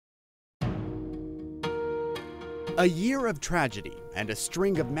A year of tragedy and a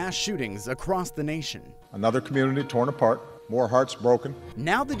string of mass shootings across the nation. Another community torn apart, more hearts broken.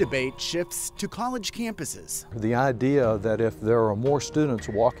 Now the debate shifts to college campuses. The idea that if there are more students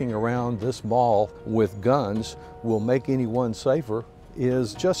walking around this mall with guns will make anyone safer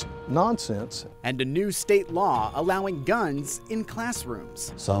is just nonsense. And a new state law allowing guns in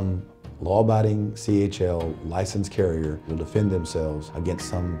classrooms. Some law-abiding CHL licensed carrier will defend themselves against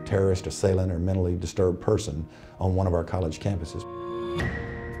some terrorist, assailant, or mentally disturbed person on one of our college campuses.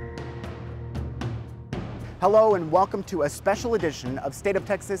 Hello and welcome to a special edition of State of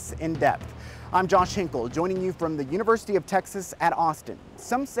Texas In Depth. I'm Josh Hinkle, joining you from the University of Texas at Austin.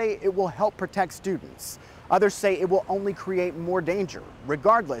 Some say it will help protect students. Others say it will only create more danger.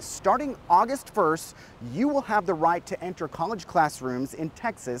 Regardless, starting August 1st, you will have the right to enter college classrooms in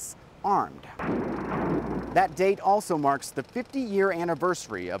Texas armed. That date also marks the 50-year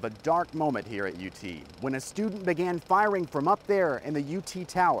anniversary of a dark moment here at UT, when a student began firing from up there in the UT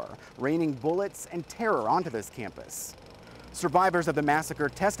Tower, raining bullets and terror onto this campus. Survivors of the massacre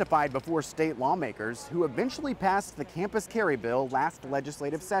testified before state lawmakers who eventually passed the campus carry bill last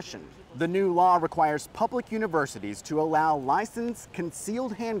legislative session. The new law requires public universities to allow licensed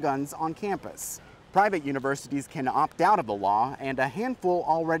concealed handguns on campus. Private universities can opt out of the law, and a handful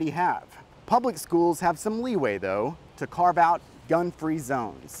already have. Public schools have some leeway, though, to carve out gun-free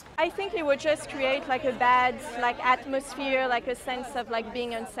zones. I think it would just create like a bad atmosphere, like a sense of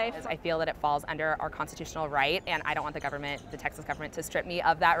being unsafe. I feel that it falls under our constitutional right, and I don't want the Texas government, to strip me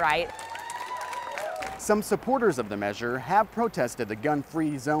of that right. Some supporters of the measure have protested the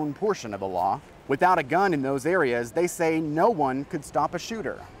gun-free zone portion of the law. Without a gun in those areas, they say no one could stop a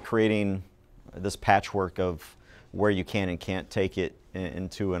shooter. Creating this patchwork of where you can and can't take it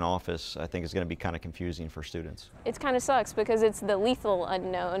into an office, I think is going to be kind of confusing for students. It kind of sucks because it's the lethal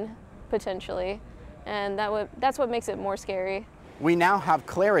unknown, potentially, and that's what makes it more scary. We now have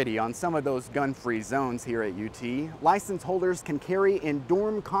clarity on some of those gun-free zones here at UT. License holders can carry in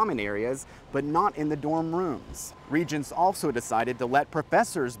dorm common areas, but not in the dorm rooms. Regents also decided to let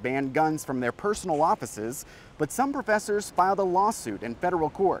professors ban guns from their personal offices, but some professors filed a lawsuit in federal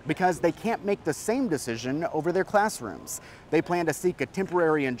court because they can't make the same decision over their classrooms. They plan to seek a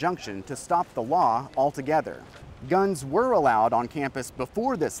temporary injunction to stop the law altogether. Guns were allowed on campus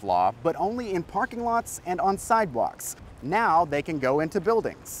before this law, but only in parking lots and on sidewalks. Now they can go into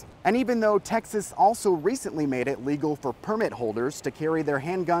buildings. And even though Texas also recently made it legal for permit holders to carry their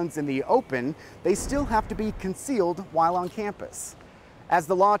handguns in the open, they still have to be concealed while on campus. As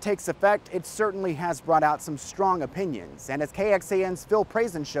the law takes effect, it certainly has brought out some strong opinions. And as KXAN's Phil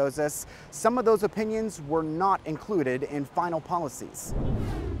Prazen shows us, some of those opinions were not included in final policies.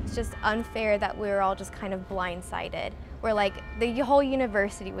 It's just unfair that we were all just kind of blindsided. Where the whole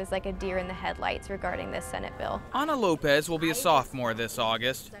university was like a deer in the headlights regarding this Senate bill. Ana Lopez will be a sophomore this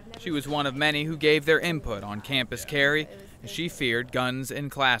August. She was one of many who gave their input on campus carry, and she feared guns in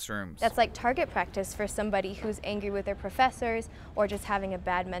classrooms. That's like target practice for somebody who's angry with their professors or just having a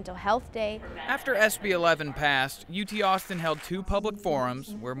bad mental health day. After SB 11 passed, UT Austin held 2 public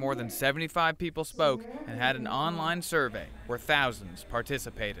forums where more than 75 people spoke and had an online survey where thousands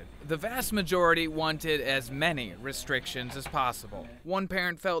participated. The vast majority wanted as many restrictions as possible. One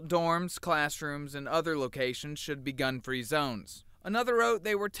parent felt dorms, classrooms, and other locations should be gun-free zones. Another wrote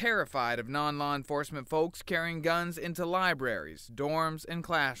they were terrified of non-law enforcement folks carrying guns into libraries, dorms, and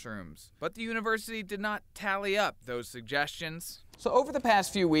classrooms. But the university did not tally up those suggestions. So over the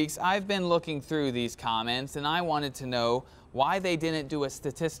past few weeks, I've been looking through these comments, and I wanted to know why they didn't do a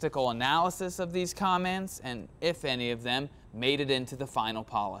statistical analysis of these comments, and if any of them made it into the final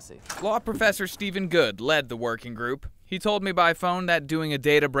policy. Law professor Stephen Good led the working group. He told me by phone that doing a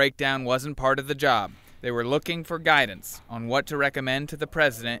data breakdown wasn't part of the job. They were looking for guidance on what to recommend to the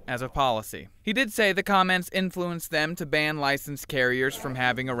president as a policy. He did say the comments influenced them to ban licensed carriers from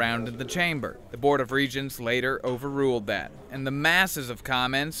having a round in the chamber. The Board of Regents later overruled that. And the masses of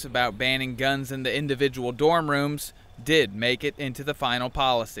comments about banning guns in the individual dorm rooms did make it into the final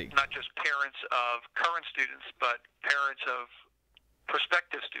policy. Not just parents of current students, but parents of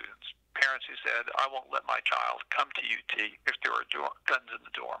prospective students. Parents who said, I won't let my child come to UT if there are guns in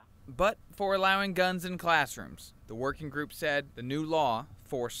the dorm. But for allowing guns in classrooms, the working group said the new law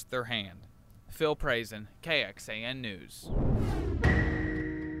forced their hand. Phil Prazen, KXAN News.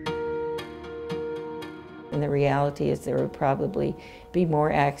 And the reality is there would probably be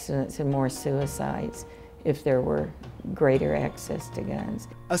more accidents and more suicides if there were greater access to guns.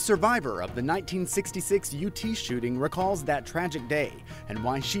 A survivor of the 1966 UT shooting recalls that tragic day and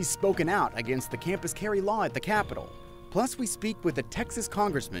why she's spoken out against the campus carry law at the Capitol. Plus, we speak with a Texas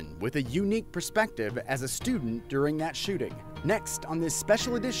congressman with a unique perspective as a student during that shooting. Next on this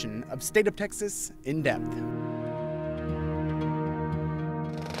special edition of State of Texas In Depth.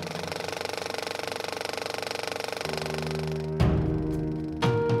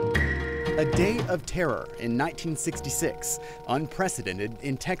 A day of terror in 1966, unprecedented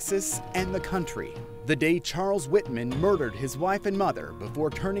in Texas and the country. The day Charles Whitman murdered his wife and mother before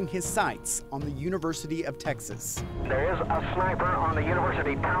turning his sights on the University of Texas. There is a sniper on the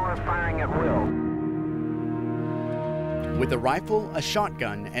University tower firing at will. With a rifle, a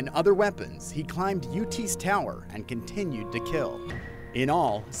shotgun, and other weapons, he climbed UT's tower and continued to kill. In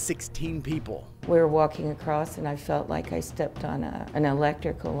all, 16 people. We were walking across and I felt like I stepped on an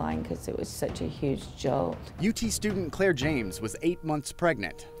electrical line because it was such a huge jolt. UT student Claire James was 8 months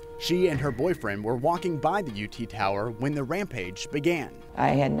pregnant. She and her boyfriend were walking by the UT tower when the rampage began. I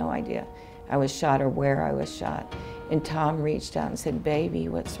had no idea I was shot or where I was shot. And Tom reached out and said, "Baby,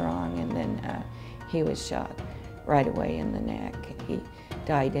 what's wrong?" And then he was shot right away in the neck. He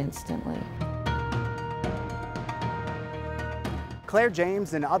died instantly. Claire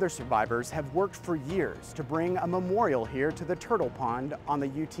James and other survivors have worked for years to bring a memorial here to the Turtle Pond on the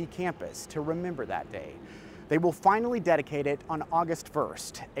UT campus to remember that day. They will finally dedicate it on August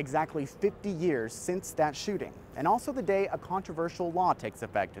 1st, exactly 50 years since that shooting, and also the day a controversial law takes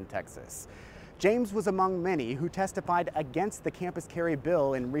effect in Texas. James was among many who testified against the campus carry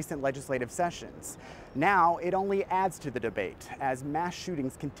bill in recent legislative sessions. Now it only adds to the debate as mass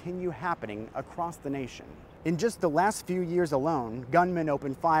shootings continue happening across the nation. In just the last few years alone, gunmen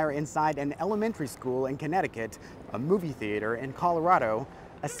opened fire inside an elementary school in Connecticut, a movie theater in Colorado,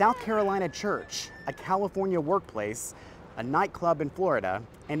 a South Carolina church, a California workplace, a nightclub in Florida,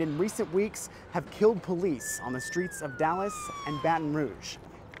 and in recent weeks have killed police on the streets of Dallas and Baton Rouge.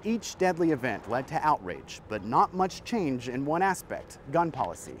 Each deadly event led to outrage, but not much change in one aspect: gun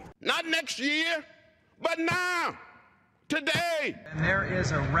policy. Not next year, but now, today. And there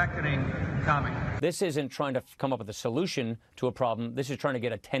is a reckoning coming. This isn't trying to come up with a solution to a problem. This is trying to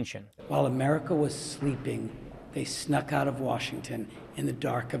get attention. While America was sleeping, they snuck out of Washington in the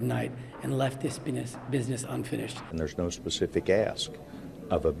dark of night and left this business unfinished. And there's no specific ask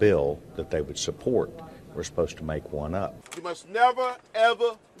of a bill that they would support. We're supposed to make one up. You must never,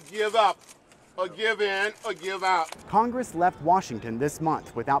 ever give up or give in or give out. Congress left Washington this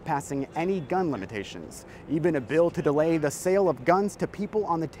month without passing any gun limitations. Even a bill to delay the sale of guns to people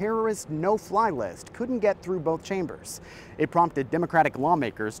on the terrorist no-fly list couldn't get through both chambers. It prompted Democratic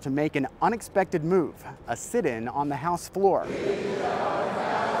lawmakers to make an unexpected move, a sit-in on the House floor.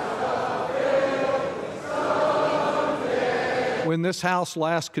 When this House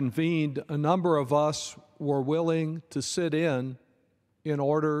last convened, a number of us were willing to sit in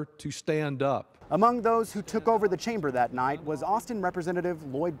order to stand up. Among those who took over the chamber that night was Austin Representative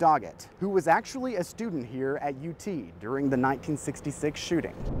Lloyd Doggett, who was actually a student here at UT during the 1966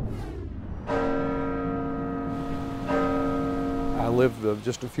 shooting. I lived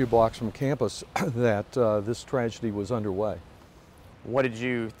just a few blocks from campus that this tragedy was underway. What did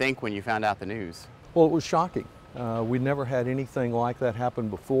you think when you found out the news? Well, it was shocking. We'd never had anything like that happen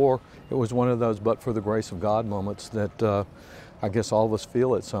before. It was one of those but for the grace of God moments that I guess all of us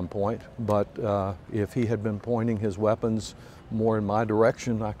feel at some point. But if he had been pointing his weapons more in my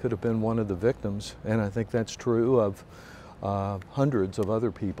direction, I could have been one of the victims. And I think that's true of hundreds of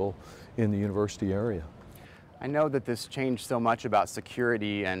other people in the university area. I know that this changed so much about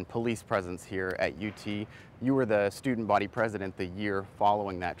security and police presence here at UT. You were the student body president the year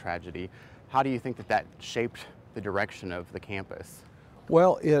following that tragedy. How do you think that that shaped the direction of the campus?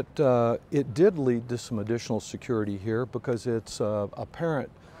 Well, it did lead to some additional security here because it's apparent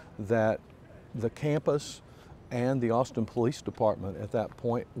that the campus and the Austin Police Department at that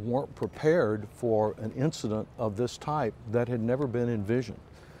point weren't prepared for an incident of this type that had never been envisioned.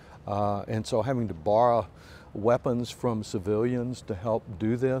 And so having to borrow weapons from civilians to help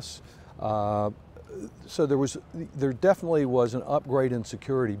do this, so there definitely was an upgrade in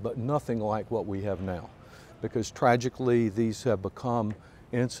security, but nothing like what we have now. Because tragically, these have become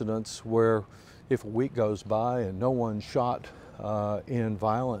incidents where if a week goes by and no one's shot in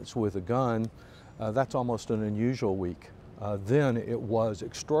violence with a gun, that's almost an unusual week. Then it was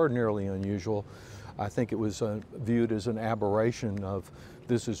extraordinarily unusual. I think it was viewed as an aberration of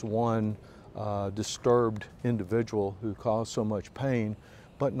this is one disturbed individual who caused so much pain,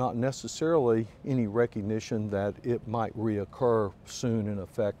 but not necessarily any recognition that it might reoccur soon and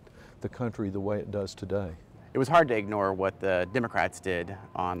affect the country the way it does today. It was hard to ignore what the Democrats did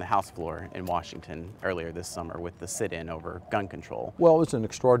on the House floor in Washington earlier this summer with the sit-in over gun control. Well, it was an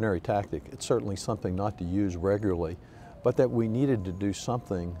extraordinary tactic. It's certainly something not to use regularly, but that we needed to do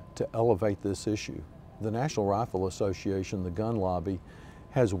something to elevate this issue. The National Rifle Association, the gun lobby,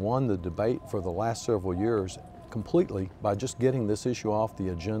 has won the debate for the last several years completely by just getting this issue off the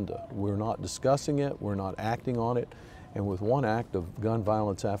agenda. We're not discussing it, we're not acting on it, and with one act of gun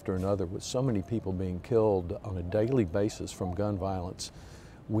violence after another, with so many people being killed on a daily basis from gun violence,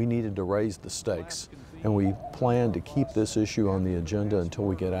 we needed to raise the stakes, and we plan to keep this issue on the agenda until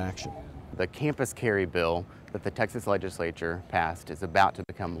we get action. The campus carry bill that the Texas legislature passed is about to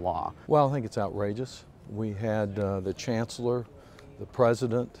become law. Well, I think it's outrageous. We had the chancellor, the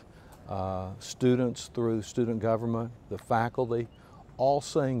president, students through student government, the faculty, all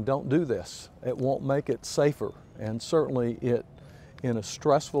saying don't do this. It won't make it safer. And certainly in a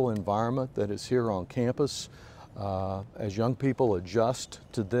stressful environment that is here on campus, as young people adjust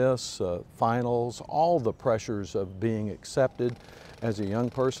to this, finals, all the pressures of being accepted as a young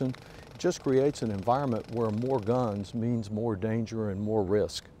person, it just creates an environment where more guns means more danger and more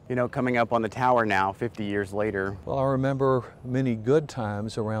risk. You know, coming up on the tower now, 50 years later. Well, I remember many good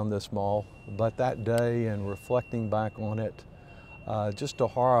times around this mall, but that day and reflecting back on it, just a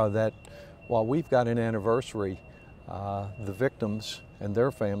horror that while we've got an anniversary, the victims and their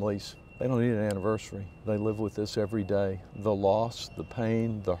families, they don't need an anniversary. They live with this every day. The loss, the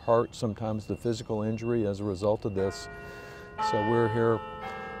pain, the hurt, sometimes the physical injury as a result of this. So we're here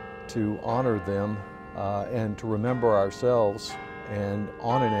to honor them and to remember ourselves. And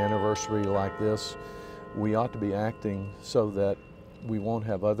on an anniversary like this, we ought to be acting so that we won't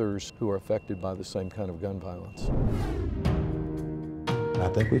have others who are affected by the same kind of gun violence. I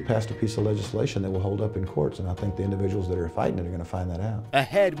think we've passed a piece of legislation that will hold up in courts, and I think the individuals that are fighting it are going to find that out.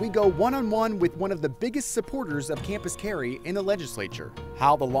 Ahead, we go one-on-one with one of the biggest supporters of campus carry in the legislature.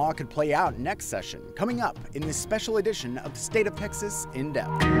 How the law could play out next session, coming up in this special edition of the State of Texas In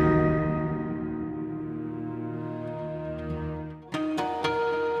Depth.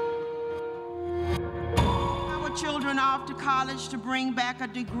 Children off to college to bring back a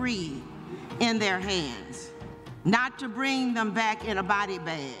degree in their hands, not to bring them back in a body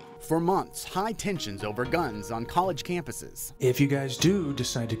bag. For months, high tensions over guns on college campuses. If you guys do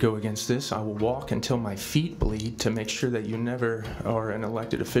decide to go against this, I will walk until my feet bleed to make sure that you never are an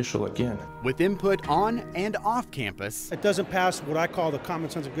elected official again. With input on and off campus, it doesn't pass what I call the common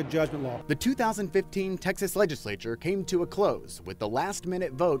sense of good judgment law. The 2015 Texas legislature came to a close with the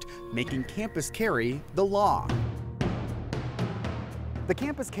last-minute vote making campus carry the law. The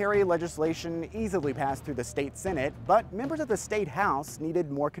campus carry legislation easily passed through the state Senate, but members of the state House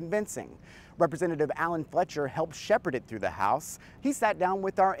needed more convincing. Representative Alan Fletcher helped shepherd it through the House. He sat down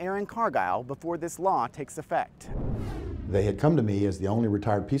with our Aaron Cargile before this law takes effect. They had come to me as the only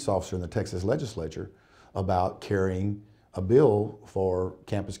retired peace officer in the Texas legislature about carrying a bill for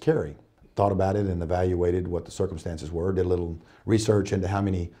campus carry. Thought about it and evaluated what the circumstances were, did a little research into how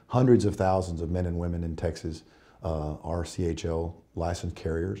many hundreds of thousands of men and women in Texas are CHL licensed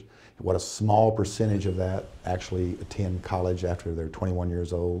carriers. What a small percentage of that actually attend college after they're 21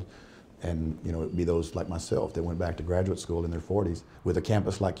 years old. And you know, it'd be those like myself that went back to graduate school in their 40s. With a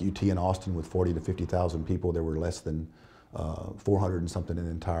campus like UT in Austin with 40 to 50,000 people, there were less than 400 and something in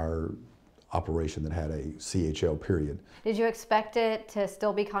the entire operation that had a CHL period. Did you expect it to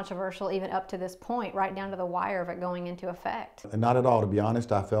still be controversial even up to this point, right down to the wire of it going into effect? And not at all, to be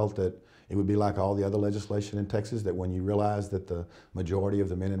honest. I felt that it would be like all the other legislation in Texas, that when you realize that the majority of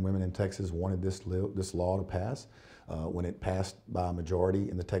the men and women in Texas wanted this law to pass, when it passed by a majority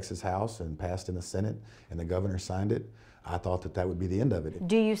in the Texas House and passed in the Senate and the governor signed it, I thought that that would be the end of it.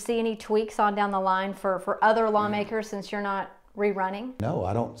 Do you see any tweaks on down the line for other lawmakers since you're not rerunning? No,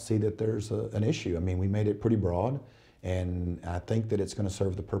 I don't see that there's an issue. I mean, we made it pretty broad, and I think that it's going to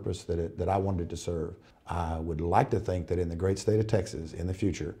serve the purpose that I wanted it to serve. I would like to think that in the great state of Texas, in the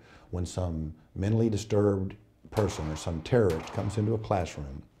future, when some mentally disturbed person or some terrorist comes into a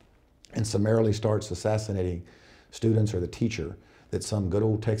classroom and summarily starts assassinating students or the teacher, that some good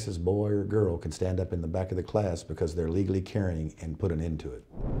old Texas boy or girl can stand up in the back of the class because they're legally carrying and put an end to it.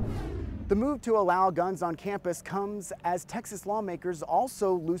 The move to allow guns on campus comes as Texas lawmakers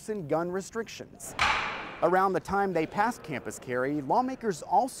also loosen gun restrictions. Around the time they passed campus carry, lawmakers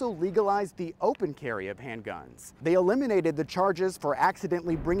also legalized the open carry of handguns. They eliminated the charges for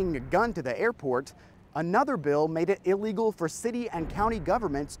accidentally bringing a gun to the airport. Another bill made it illegal for city and county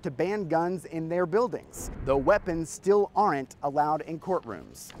governments to ban guns in their buildings, though weapons still aren't allowed in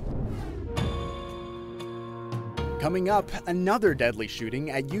courtrooms. Coming up, another deadly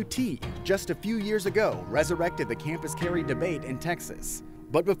shooting at UT just a few years ago resurrected the campus carry debate in Texas.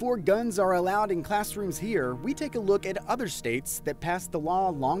 But before guns are allowed in classrooms here, we take a look at other states that passed the law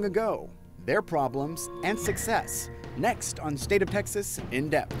long ago, their problems and success, next on State of Texas in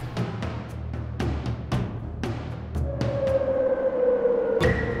Depth.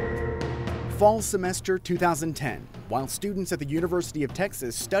 Fall semester 2010. While students at the University of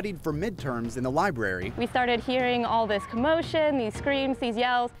Texas studied for midterms in the library, We started hearing all this commotion, these screams, these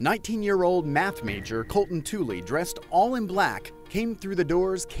yells. 19-year-old math major Colton Tooley, dressed all in black, came through the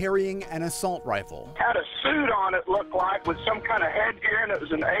doors carrying an assault rifle. Had a suit on, it looked like, with some kind of headgear, and it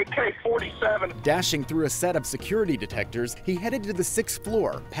was an AK-47. Dashing through a set of security detectors, he headed to the 6th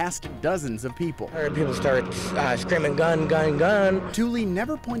floor, past dozens of people. I heard people start screaming, gun, gun, gun. Tooley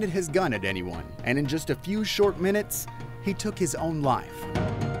never pointed his gun at anyone, and in just a few short minutes, he took his own life.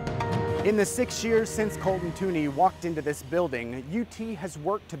 In the 6 years since Colton Tooley walked into this building, UT has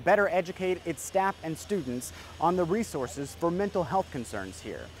worked to better educate its staff and students on the resources for mental health concerns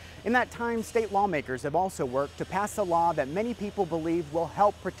here. In that time, state lawmakers have also worked to pass a law that many people believe will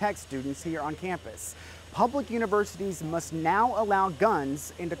help protect students here on campus. Public universities must now allow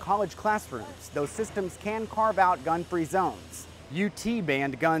guns into college classrooms. Those systems can carve out gun-free zones. UT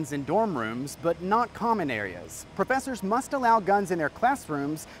banned guns in dorm rooms, but not common areas. Professors must allow guns in their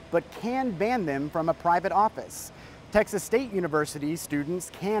classrooms, but can ban them from a private office. Texas State University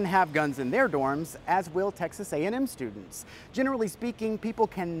students can have guns in their dorms, as will Texas A&M students. Generally speaking, people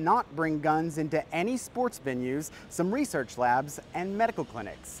cannot bring guns into any sports venues, some research labs, and medical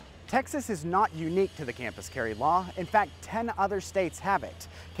clinics. Texas is not unique to the campus carry law. In fact, 10 other states have it.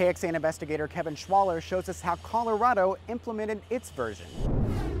 KXAN investigator Kevin Schwaller shows us how Colorado implemented its version.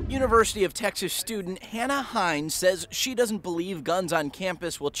 University of Texas student Hannah Hines says she doesn't believe guns on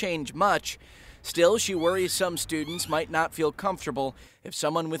campus will change much. Still, she worries some students might not feel comfortable if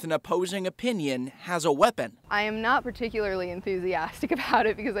someone with an opposing opinion has a weapon. I am not particularly enthusiastic about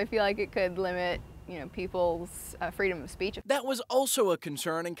it because I feel like it could limit people's freedom of speech. That was also a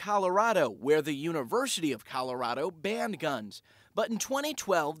concern in Colorado, where the University of Colorado banned guns. But in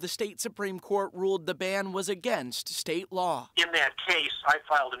 2012, the state Supreme Court ruled the ban was against state law. In that case, I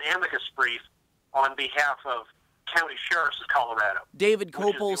filed an amicus brief on behalf of county sheriffs of Colorado. David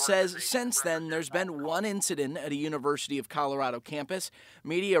Kopel says since then there's been one incident at a University of Colorado campus.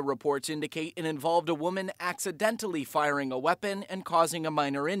 Media reports indicate it involved a woman accidentally firing a weapon and causing a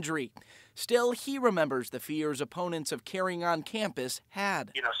minor injury. Still, he remembers the fears opponents of carrying on campus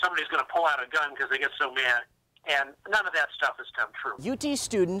had. Somebody's going to pull out a gun because they get so mad. And none of that stuff has come true. UT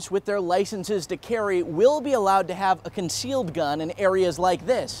students with their licenses to carry will be allowed to have a concealed gun in areas like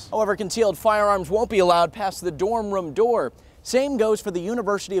this. However, concealed firearms won't be allowed past the dorm room door. Same goes for the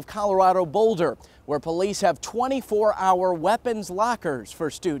University of Colorado Boulder, where police have 24-hour weapons lockers for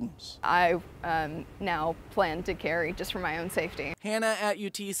students. I now plan to carry just for my own safety. Hannah at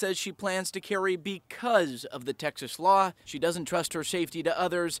UT says she plans to carry because of the Texas law. She doesn't trust her safety to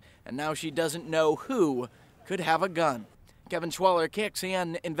others, and now she doesn't know who could have a gun. Kevin Schwaller,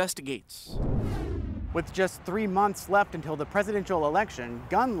 KXAN investigates. With just 3 months left until the presidential election,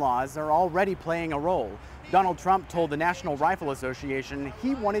 gun laws are already playing a role. Donald Trump told the National Rifle Association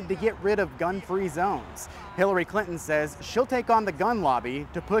he wanted to get rid of gun-free zones. Hillary Clinton says she'll take on the gun lobby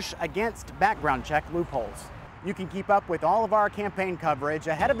to push against background check loopholes. You can keep up with all of our campaign coverage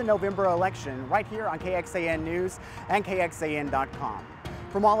ahead of the November election right here on KXAN News and KXAN.com.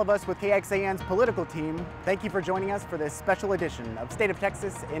 From all of us with KXAN's political team, thank you for joining us for this special edition of State of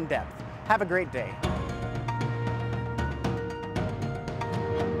Texas in Depth. Have a great day.